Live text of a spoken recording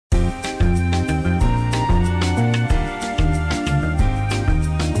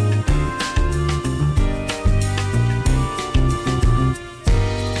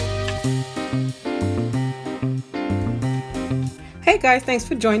Hey guys, thanks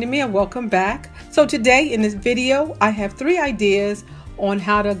for joining me and welcome back. So today in this video I have 3 ideas on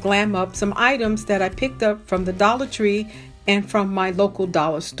how to glam up some items that I picked up from the Dollar Tree and from my local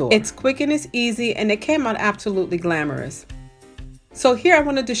dollar store. It's quick and it's easy and it came out absolutely glamorous. So here I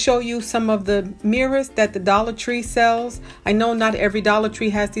wanted to show you some of the mirrors that the Dollar Tree sells. I know not every Dollar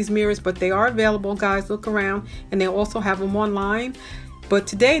Tree has these mirrors, but they are available, guys. Look around, and they also have them online. But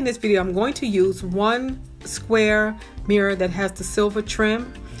today in this video I'm going to use one square mirror that has the silver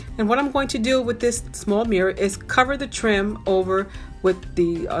trim, and what I'm going to do with this small mirror is cover the trim over with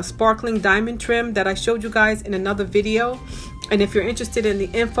the sparkling diamond trim that I showed you guys in another video. And if you're interested in the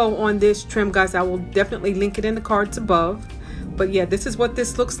info on this trim, guys, I will definitely link it in the cards above. But yeah, this is what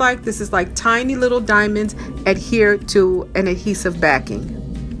this looks like. This is like tiny little diamonds adhered to an adhesive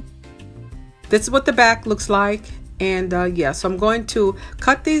backing. This is what the back looks like. And yeah, so I'm going to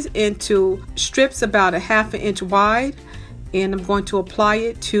cut these into strips about 1/2 inch wide, and I'm going to apply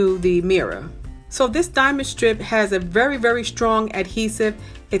it to the mirror. So this diamond strip has a very strong adhesive.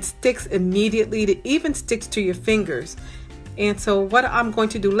 It sticks immediately. It even sticks to your fingers. And so what I'm going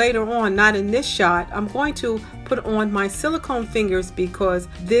to do later on, not in this shot, I'm going to put on my silicone fingers because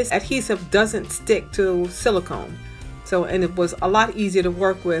this adhesive doesn't stick to silicone. So, and it was a lot easier to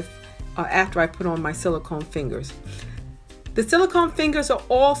work with after I put on my silicone fingers. The silicone fingers are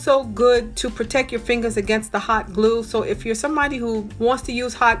also good to protect your fingers against the hot glue. So if you're somebody who wants to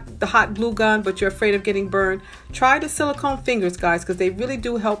use the hot glue gun but you're afraid of getting burned, try the silicone fingers, guys, because they really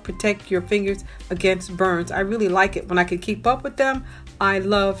do help protect your fingers against burns. I really like it when I can keep up with them. I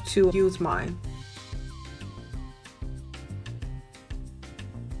love to use mine.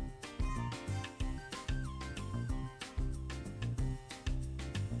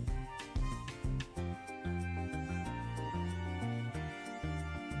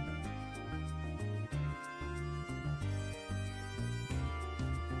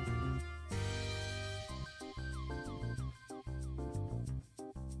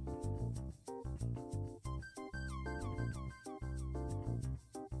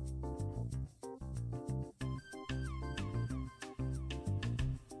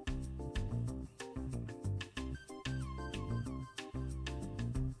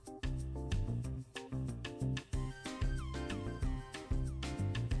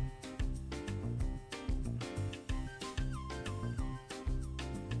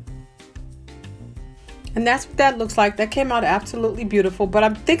 And that's what that looks like. That came out absolutely beautiful, but I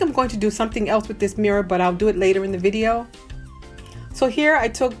think I'm going to do something else with this mirror, but I'll do it later in the video. So here I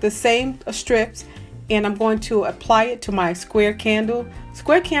took the same strips and I'm going to apply it to my square candle.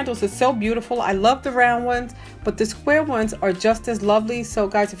 Square candles are so beautiful. I love the round ones, but the square ones are just as lovely. So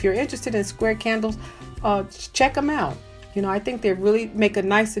guys, if you're interested in square candles, check them out. You know, I think they really make a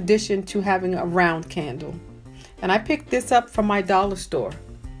nice addition to having a round candle. And I picked this up from my dollar store.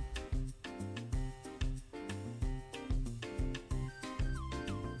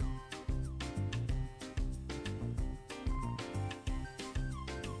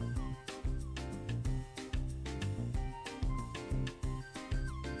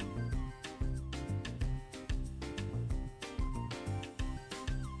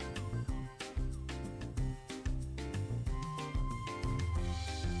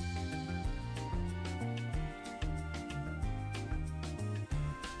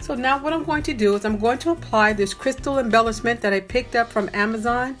 So now what I'm going to do is I'm going to apply this crystal embellishment that I picked up from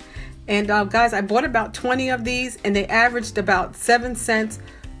Amazon. And guys, I bought about 20 of these and they averaged about 7 cents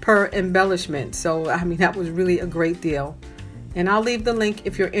per embellishment. So I mean, that was really a great deal. And I'll leave the link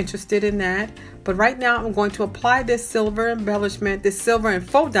if you're interested in that. But right now I'm going to apply this silver embellishment, this silver and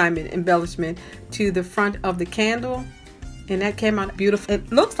faux diamond embellishment to the front of the candle. And that came out beautiful.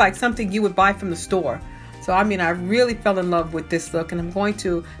 It looks like something you would buy from the store. So I mean, I really fell in love with this look, and I'm going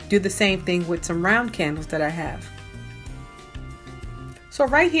to do the same thing with some round candles that I have. So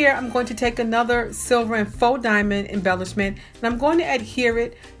right here, I'm going to take another silver and faux diamond embellishment, and I'm going to adhere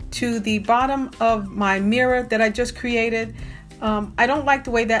it to the bottom of my mirror that I just created. I don't like the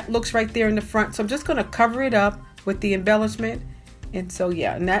way that looks right there in the front, so I'm just going to cover it up with the embellishment. And so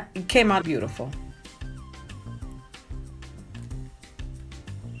yeah, and that it came out beautiful.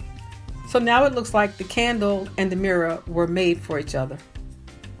 So now it looks like the candle and the mirror were made for each other.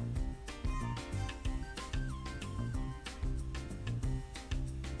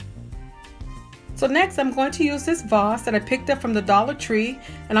 So next I'm going to use this vase that I picked up from the Dollar Tree,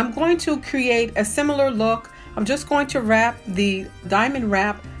 and I'm going to create a similar look. I'm just going to wrap the diamond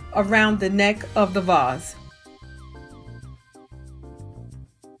wrap around the neck of the vase.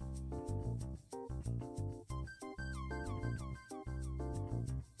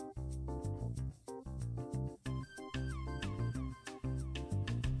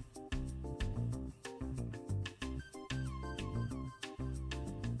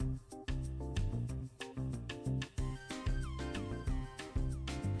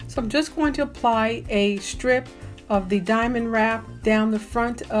 So I'm just going to apply a strip of the diamond wrap down the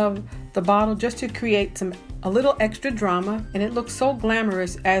front of the bottle just to create a little extra drama, and it looks so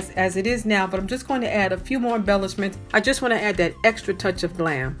glamorous as it is now, but I'm just going to add a few more embellishments. I just want to add that extra touch of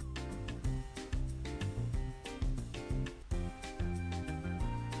glam.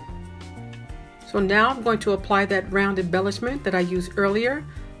 So now I'm going to apply that round embellishment that I used earlier.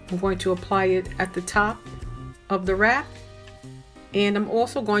 I'm going to apply it at the top of the wrap, and I'm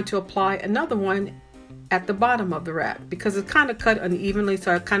also going to apply another one at the bottom of the wrap because it's kind of cut unevenly,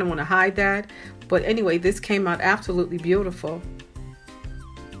 so I kind of want to hide that. But anyway, this came out absolutely beautiful.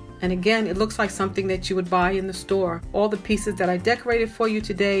 And again, it looks like something that you would buy in the store. All the pieces that I decorated for you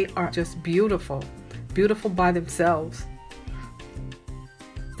today are just beautiful, beautiful by themselves.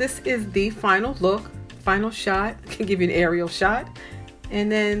 This is the final look, final shot. I can give you an aerial shot.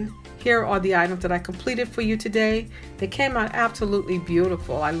 And then here are the items that I completed for you today. They came out absolutely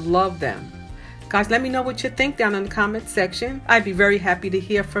beautiful. I love them. Guys, let me know what you think down in the comments section. I'd be very happy to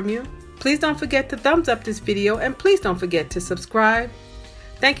hear from you. Please don't forget to thumbs up this video, and please don't forget to subscribe.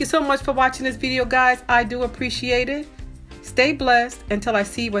 Thank you so much for watching this video, guys. I do appreciate it. Stay blessed until I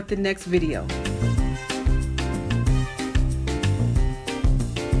see you at the next video.